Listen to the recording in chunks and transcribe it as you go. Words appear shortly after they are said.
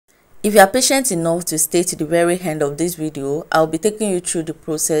If you are patient enough to stay to the very end of this video, I'll be taking you through the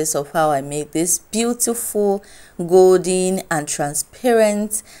process of how I make this beautiful golden and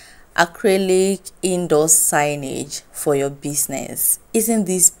transparent acrylic indoor signage for your business. Isn't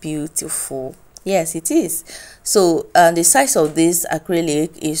this beautiful? Yes, it is. So the size of this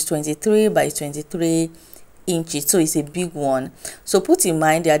acrylic is 23 by 23 inches, so it's a big one. So put in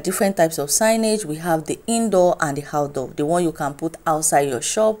mind there are different types of signage. We have the indoor and the outdoor, the one you can put outside your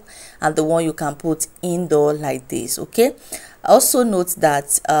shop and the one you can put indoor like this. Okay, also note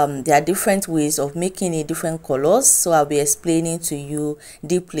that there are different ways of making it, different colors, so I'll be explaining to you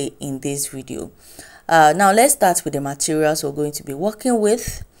deeply in this video. Now let's start with the materials we're going to be working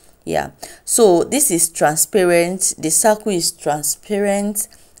with. Yeah, so this is transparent, the circle is transparent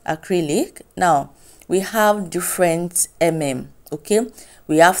acrylic. Now we have different okay,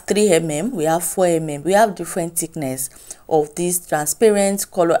 we have 3 we have 4 we have different thickness of this transparent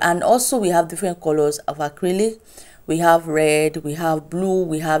color, and also we have different colors of acrylic. We have red, we have blue,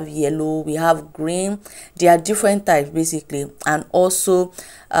 we have yellow, we have green. There are different types basically, and also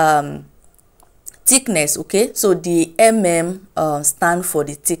thickness. Okay, so the stand for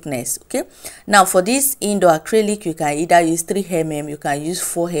the thickness. Okay, now for this indoor acrylic, you can either use 3 you can use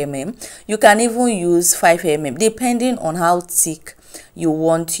 4 you can even use 5 depending on how thick you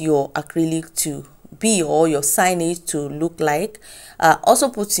want your acrylic to be or your signage to look like. Also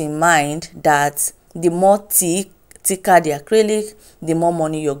put in mind that the more thicker the acrylic, the more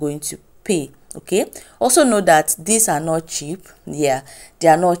money you're going to pay. Okay, also know that these are not cheap. Yeah, they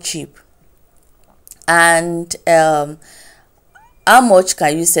are not cheap. And how much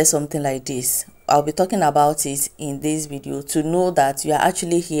can you sell something like this? I'll be talking about it in this video to know that you are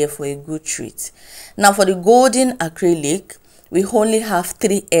actually here for a good treat. Now for the golden acrylic, we only have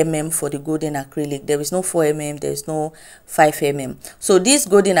 3 for the golden acrylic. There is no 4 there is no 5 So this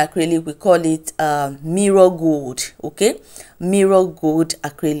golden acrylic, we call it mirror gold. Okay, mirror gold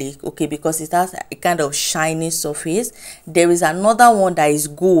acrylic. Okay, because it has a kind of shiny surface. There is another one that is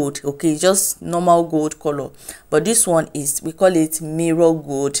gold. Okay, just normal gold color, but this one is, we call it mirror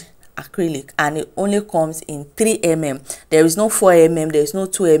gold acrylic, and it only comes in 3 There is no 4 there is no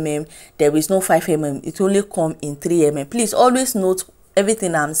 2 there is no 5 It only comes in 3 Please always note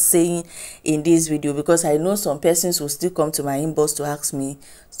everything I'm saying in this video, because I know some persons will still come to my inbox to ask me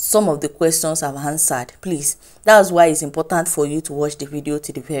some of the questions I've answered. Please, that's why it's important for you to watch the video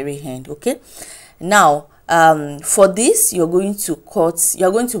to the very end. Okay, now for this, you're going to cut,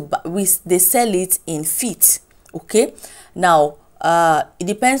 they sell it in feet. Okay, now it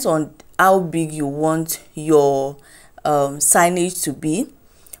depends on how big you want your signage to be.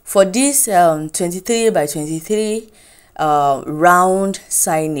 For this 23 by 23 round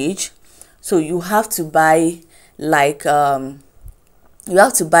signage, so you have to buy like 2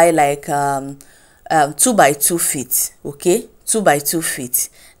 by 2 feet. Okay, 2 by 2 feet,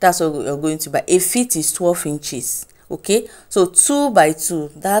 that's what you're going to buy. A feet is 12 inches. Okay, so 2 by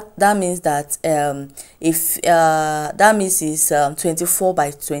 2, that means that if that means is 24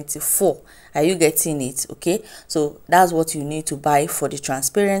 by 24. Are you getting it? Okay, so that's what you need to buy for the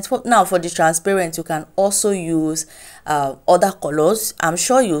transparent. Now for the transparent, you can also use other colors. I'm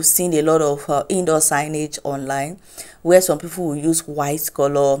sure you've seen a lot of indoor signage online where some people will use white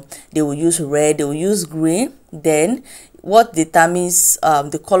color, they will use red, they will use green. Then what determines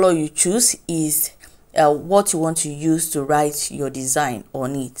the color you choose is what you want to use to write your design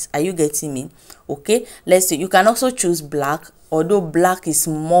on it. Are you getting me? Okay, let's see, you can also choose black, although black is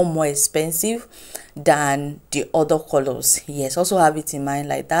more expensive than the other colors. Yes, also have it in mind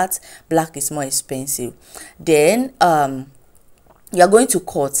like that. Black is more expensive. Then you are going to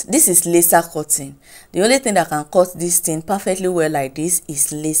cut. This is laser cutting. The only thing that can cut this thing perfectly well like this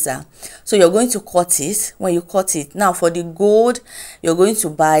is laser. So you're going to cut it. When you cut it, now for the gold, you're going to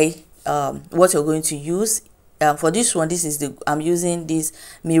buy what you're going to use. For this one, this is I'm using this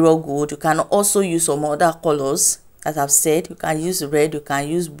mirror gold. You can also use some other colors. As I've said, you can use red, you can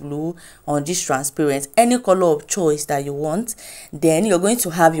use blue on this transparent, any color of choice that you want. Then you're going to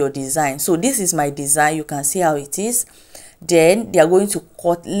have your design. So this is my design. You can see how it is. Then they are going to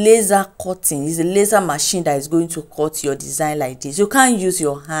cut, laser cutting. It's a laser machine that is going to cut your design like this. You can't use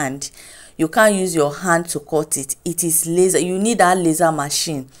your hand. You can't use your hand to cut it. It is laser. You need that laser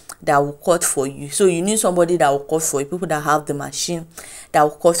machine that will cut for you. So you need somebody that will cut for you, people that have the machine that will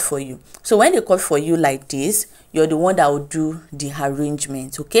cut for you. So when they cut for you like this, you're the one that will do the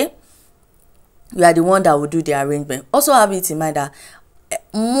arrangement. Okay, you are the one that will do the arrangement. Also have it in mind that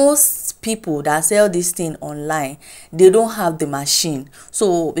most people that sell this thing online, they don't have the machine.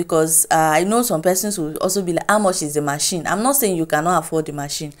 So because I know some persons will also be like, how much is the machine? I'm not saying you cannot afford the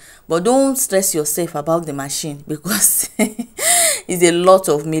machine, but don't stress yourself about the machine, because it's a lot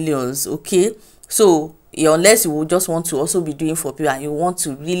of millions. Okay, so unless you will just want to also be doing for people and you want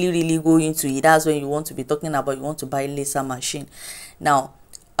to really go into it, that's when you want to be talking about you want to buy laser machine. Now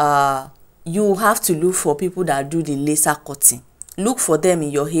you have to look for people that do the laser cutting. Look for them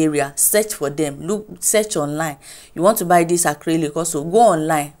in your area, search for them, search online. You want to buy this acrylic, also go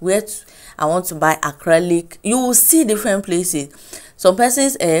online, I want to buy acrylic. You will see different places. Some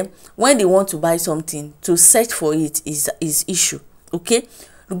persons when they want to buy something, to search for it is issue. Okay,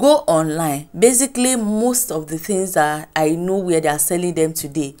 go online. Basically most of the things that I know where they are selling them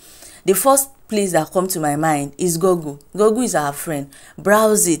today, the first place that come to my mind is Google. Google is our friend.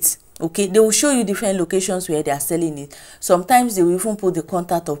 Browse it. Okay, they will show you different locations where they are selling it. Sometimes they will even put the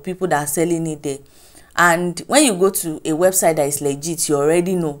contact of people that are selling it there. And when you go to a website that is legit, you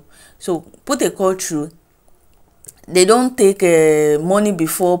already know. So put a call through. They don't take money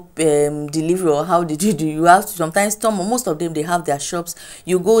before delivery, or how did you do? You have to, sometimes most of them, they have their shops.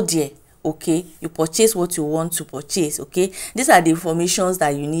 You go there. Okay, you purchase what you want to purchase. Okay, these are the informations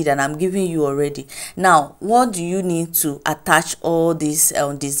that you need, and I'm giving you already. Now what do you need to attach all this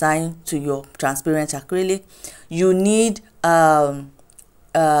design to your transparent acrylic? You need top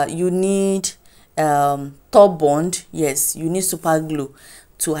bond. Yes, you need super glue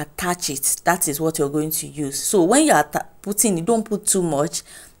to attach it. That is what you're going to use. So when you are putting it, don't put too much,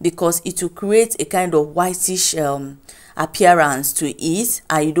 because it will create a kind of whitish appearance to it,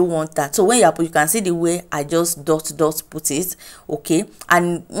 and you don't want that. So when you can see the way I just dot put it. Okay,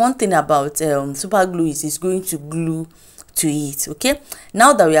 and one thing about super glue is it's going to glue to it. Okay,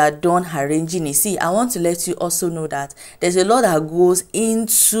 now that we are done arranging it, see, I want to let you also know that there's a lot that goes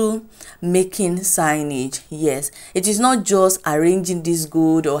into making signage. Yes, it is not just arranging this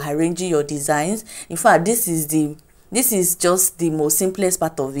good or arranging your designs. In fact, this is just the most simplest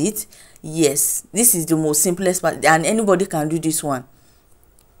part of it. Yes, this is the most simplest part, and anybody can do this one.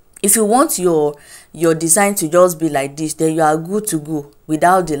 If you want your design to just be like this, then you are good to go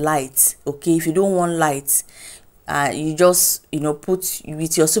without the lights. Okay, if you don't want lights, you just put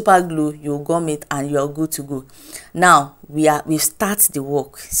with your super glue, you gum it, and you are good to go. Now we've started the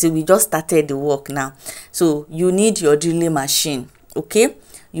work. So we just started the work now. So you need your drilling machine. Okay,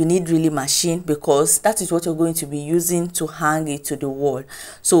 you need drilling machine, because that is what you're going to be using to hang it to the wall.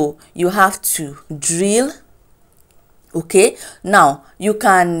 So you have to drill. Okay, now you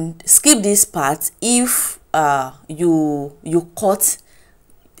can skip this part if you cut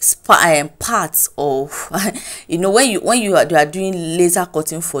parts of when you are doing laser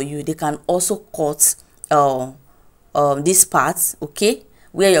cutting for you, they can also cut these parts. Okay,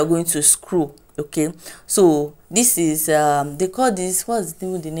 where you're going to screw. Okay, so this is they call this, what's the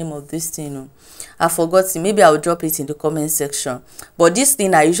name of this thing? I forgot it. Maybe I'll drop it in the comment section. But this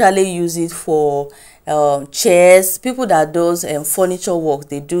thing, I usually use it for chairs. People that does furniture work,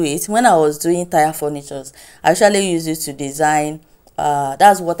 they do it. When I was doing tire furnitures, I usually use it to design.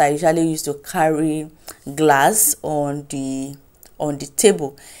 That's what I usually use to carry glass on the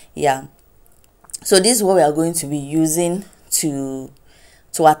table. Yeah, so this is what we are going to be using to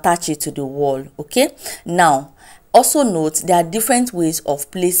attach it to the wall. Okay, now also note there are different ways of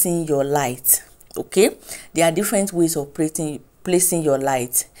placing your light. Okay, there are different ways of placing your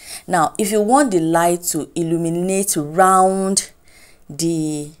light. Now if you want the light to illuminate around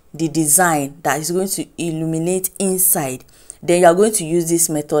the design, that is going to illuminate inside, then you are going to use this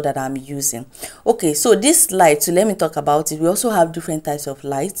method that I'm using. Okay, so this light, so let me talk about it. We also have different types of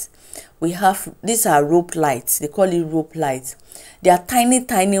lights. We have, these are rope lights. They call it rope lights. They are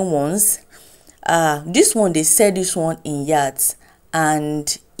tiny ones. This one, they sell this one in yards,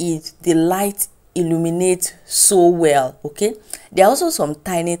 and the light illuminates so well. Okay, there are also some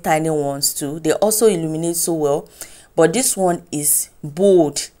tiny ones too. They also illuminate so well, but this one is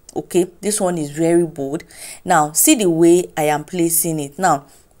bold. Okay, this one is very bold. Now see the way I am placing it. Now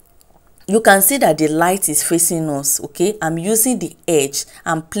you can see that the light is facing us. Okay, I'm using the edge.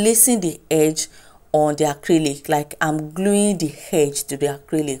 I'm placing the edge on the acrylic, like I'm gluing the edge to the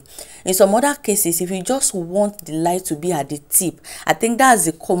acrylic. In some other cases, if you just want the light to be at the tip, I think that's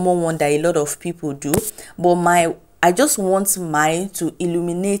the common one that a lot of people do. But I just want mine to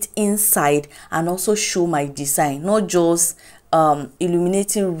illuminate inside and also show my design, not just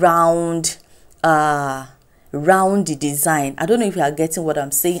illuminating round the design. I don't know if you are getting what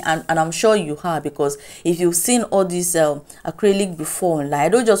I'm saying, and I'm sure you are, because if you've seen all this acrylic before online, I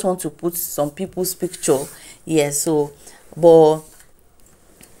don't just want to put some people's picture. Yes, so but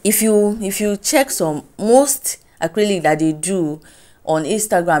if you check some most acrylic that they do on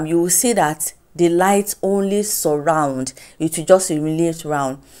Instagram, you will see that the light only surround, it will just illuminate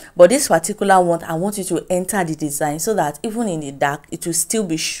round. But this particular one, I want you to enter the design so that even in the dark it will still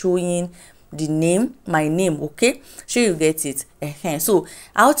be showing the name, my name. Okay, sure you get it. So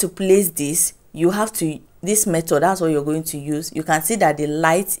how to place this, you have to, this method, that's what you're going to use. You can see that the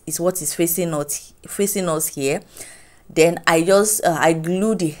light is what is facing us here. Then I just I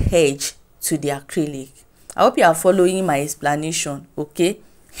glue the edge to the acrylic. I hope you are following my explanation. Okay.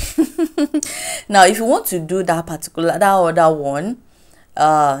 Now if you want to do that other one,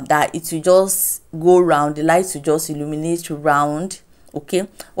 that it will just go round, the light will just illuminate round. Okay,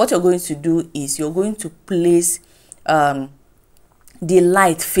 what you're going to do is you're going to place the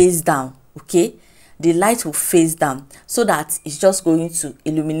light face down. Okay, the light will face down so that it's just going to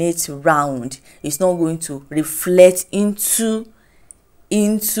illuminate round. It's not going to reflect into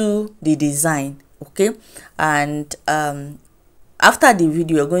the design. Okay, and after the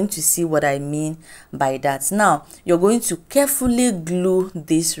video you're going to see what I mean by that. Now you're going to carefully glue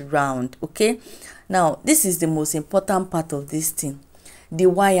this round. Okay, now this is the most important part of this thing, the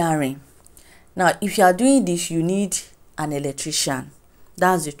wiring. Now if you are doing this, you need an electrician.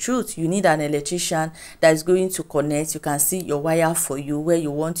 That's the truth. You need an electrician that is going to connect. You can see your wire for you where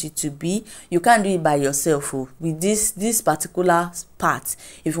you want it to be. You can't do it by yourself. With this particular part,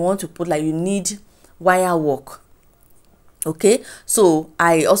 if you want to put, like, you need wire work. Okay, so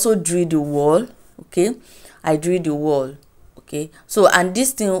I also drew the wall. Okay, I drew the wall. Okay, so and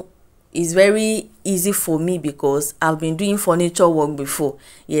this thing is very easy for me because I've been doing furniture work before.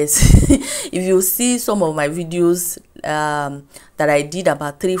 Yes. If you see some of my videos that I did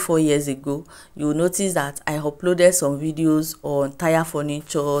about 3-4 years ago, you will notice that I uploaded some videos on tire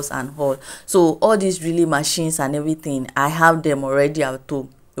furnitures and all. So all these drilling machines and everything, I have them already at home.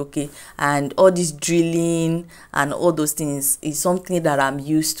 Okay, and all this drilling and all those things is something that I'm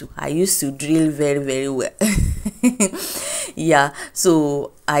used to. I used to drill very well. Yeah,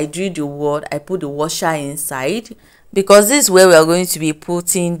 so I drilled the wall, I put the washer inside, because this is where we are going to be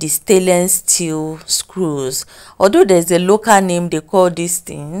putting the stainless steel screws. Although there's a local name they call these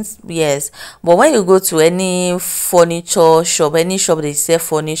things, yes, but when you go to any furniture shop, any shop they sell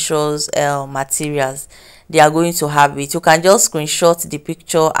furnitures materials, they are going to have it. You can just screenshot the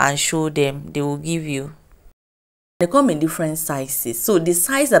picture and show them, they will give you. They come in different sizes. So the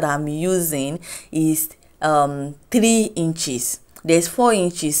size that I'm using is 3 inches. There's 4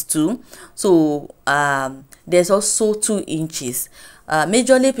 inches too. So there's also 2 inches.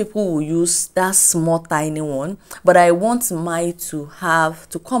 Majorly people will use that small tiny one, but I want mine to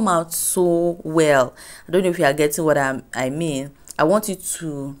come out so well. I don't know if you are getting what I mean. I want it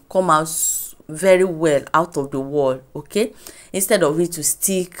to come out very well out of the wall. Okay, instead of it to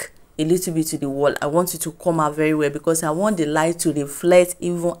stick a little bit to the wall, I want it to come out very well because I want the light to reflect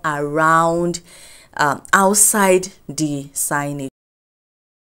even around outside the signage.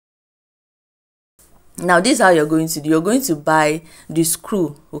 Now this is how you're going to do. You're going to buy the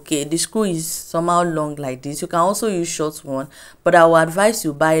screw. Okay, the screw is somehow long like this. You can also use short one, but I will advise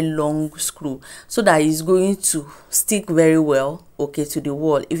you buy long screw so that it's going to stick very well, okay, to the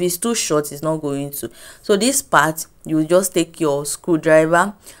wall. If it's too short, it's not going to. So this part, you just take your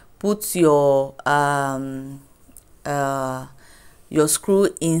screwdriver, put your screw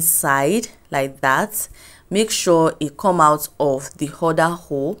inside like that. Make sure it come out of the other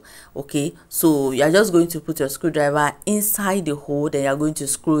hole. Okay, so you're just going to put your screwdriver inside the hole, then you're going to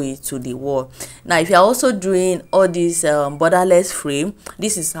screw it to the wall. Now if you're also doing all this borderless frame,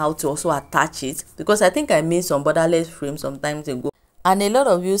 this is how to also attach it, because I think I made some borderless frame some times ago, and a lot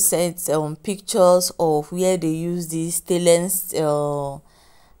of you sent pictures of where they use these stainless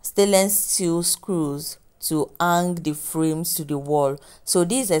steel screws to hang the frames to the wall. So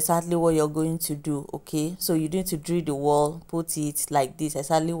this is exactly what you're going to do. Okay, so you need to drill the wall, put it like this,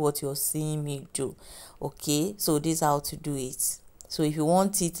 exactly what you're seeing me do. Okay, so this is how to do it. So if you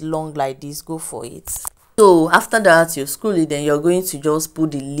want it long like this, go for it. So after that, you screw it, then you're going to just put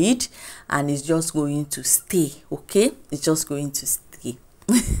the lid and it's just going to stay. Okay, it's just going to stay.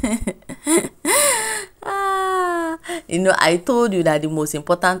 You know, I told you that the most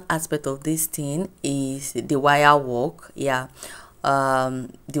important aspect of this thing is the wire work. Yeah,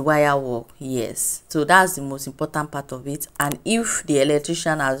 the wire work. Yes, so that's the most important part of it. And if the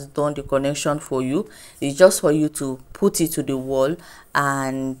electrician has done the connection for you, it's just for you to put it to the wall,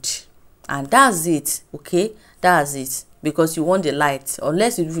 and that's it. Okay, that's it, because you want the light.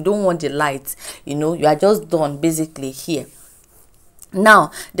 Unless if you don't want the light, you know, you are just done basically here.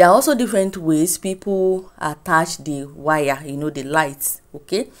 Now there are also different ways people attach the wire, you know, the lights.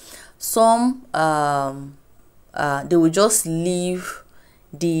 Okay, some they will just leave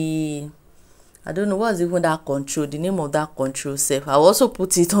the, I don't know what's even that control, the name of that control self. I'll also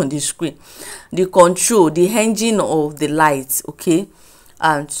put it on the screen. The control, the engine of the lights. Okay,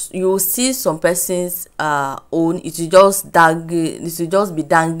 and you will see some persons own it will just dangle, it will just be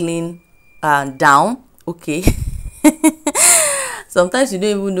dangling down. Okay. Sometimes you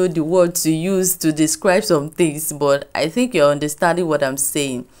don't even know the word to use to describe some things, but I think you're understanding what I'm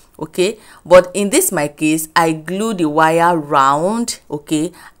saying. Okay, but in this my case, I glue the wire round.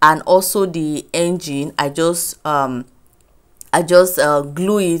 Okay, and also the engine, I just glue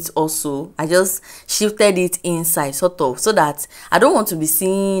it also. I just shifted it inside, sort of, so that I don't want to be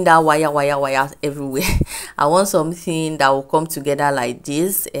seeing that wire everywhere. I want something that will come together like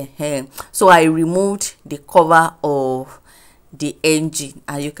this. So I removed the cover of the engine,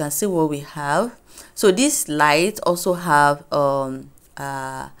 and you can see what we have. So this light also have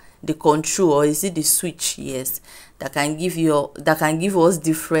the control, or is it the switch? Yes, that can give us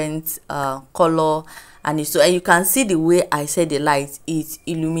different color. And so, and you can see the way I said the light, it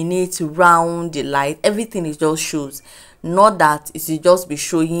illuminates round the light. Everything is just shows, not that it will just be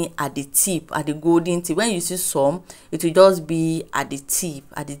showing at the tip, at the golden tip. When you see some, it will just be at the tip,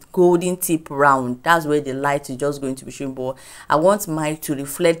 at the golden tip round. That's where the light is just going to be showing. But I want mine to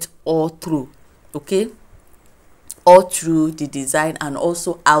reflect all through. Okay, all through the design, and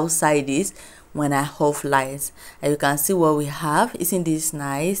also outside this when I off lights. And you can see what we have. Isn't this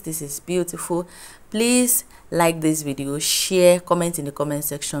nice? This is beautiful. Please like this video, share, comment in the comment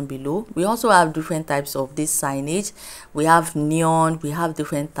section below. We also have different types of this signage. We have neon, we have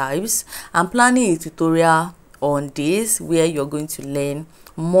different types. I'm planning a tutorial on this where you're going to learn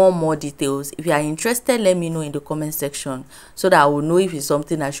more details. If you are interested, let me know in the comment section, so that I will know if it's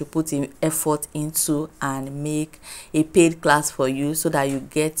something I should put in effort into and make a paid class for you, so that you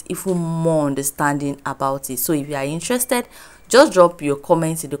get even more understanding about it. So if you are interested, just drop your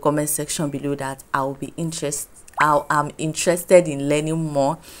comments in the comment section below, that I'm interested in learning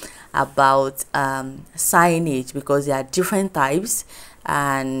more about signage, because there are different types,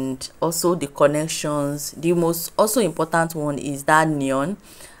 and also the connections. The most also important one is that neon.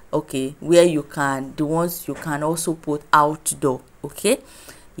 Okay, where you can, the ones you can also put outdoor. Okay,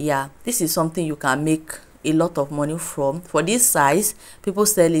 yeah, this is something you can make a lot of money from. For this size, people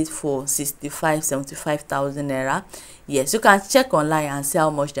sell it for 75,000-75,000 naira. Yes, you can check online and see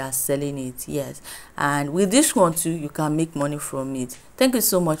how much they are selling it. Yes, and with this one too, you can make money from it. Thank you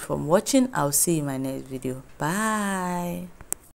so much for watching. I'll see you in my next video. Bye.